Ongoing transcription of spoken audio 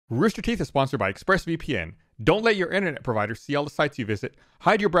Rooster Teeth is sponsored by ExpressVPN. Don't let your internet provider see all the sites you visit.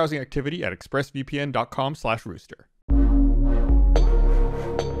 Hide your browsing activity at expressvpn.com/rooster.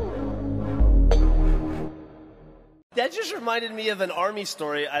 That just reminded me of an army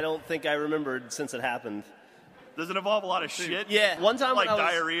story I don't think I remembered since it happened. Does it involve a lot of shit? Yeah. One time like when I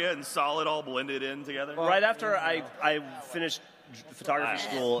was, diarrhea and solid all blended in together? right after I finished photography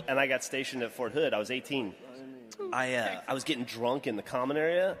school and I got stationed at Fort Hood, I was 18. I was getting drunk in the common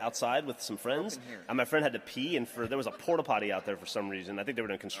area outside with some friends, and my friend had to pee, and there was a porta-potty out there for some reason. I think they were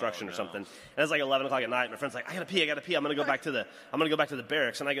doing construction or something. And it was like 11 o'clock at night. My friend's like, I gotta pee. I'm gonna go back to the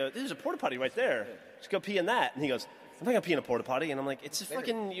barracks. And I go, there's a porta-potty right there. Just go pee in that. And he goes, I'm not gonna pee in a porta-potty. And I'm like, it's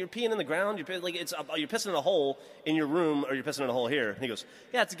fucking, you're peeing in the ground. You're pissing in a hole in your room, or you're pissing in a hole here. And he goes,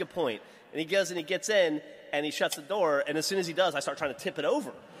 yeah, that's a good point. And he goes and he gets in, and he shuts the door, and as soon as he does, I start trying to tip it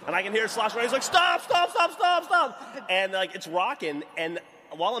over. And I can hear Slosh around. He's like, stop. And like it's rocking, and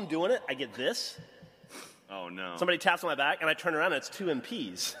while I'm doing it, I get this. Oh, no. Somebody taps on my back, and I turn around, and it's two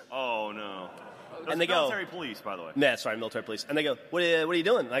MPs. Oh, no. And they go, military police, by the way. Nah, sorry, military police. And they go, what are you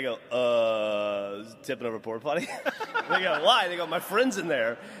doing? And I go, tipping over a porta potty. They go, why? They go, my friend's in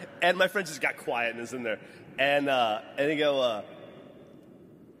there. And my friend just got quiet and is in there. And they go,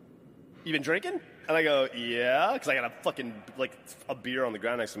 you been drinking? And I go, yeah, because I got a beer on the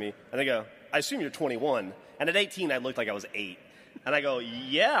ground next to me. And they go, I assume you're 21. And at 18, I looked like I was 8. And I go,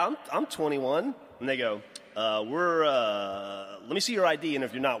 yeah, I'm 21. And they go, let me see your ID, and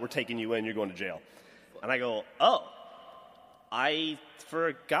if you're not, we're taking you in. You're going to jail. And I go, oh, I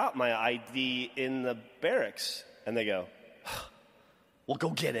forgot my ID in the barracks. And they go, well, go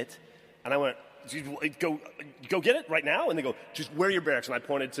get it. And I went, go get it right now? And they go, just wear your barracks. And I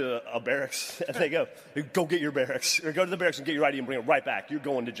pointed to a barracks. And they go get your barracks. Or go to the barracks and get your ID and bring it right back. You're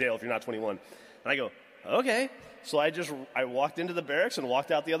going to jail if you're not 21. And I go, okay. So I walked into the barracks and walked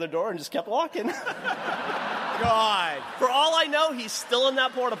out the other door and just kept walking. God. For all I know, he's still in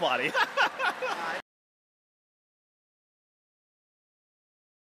that porta potty.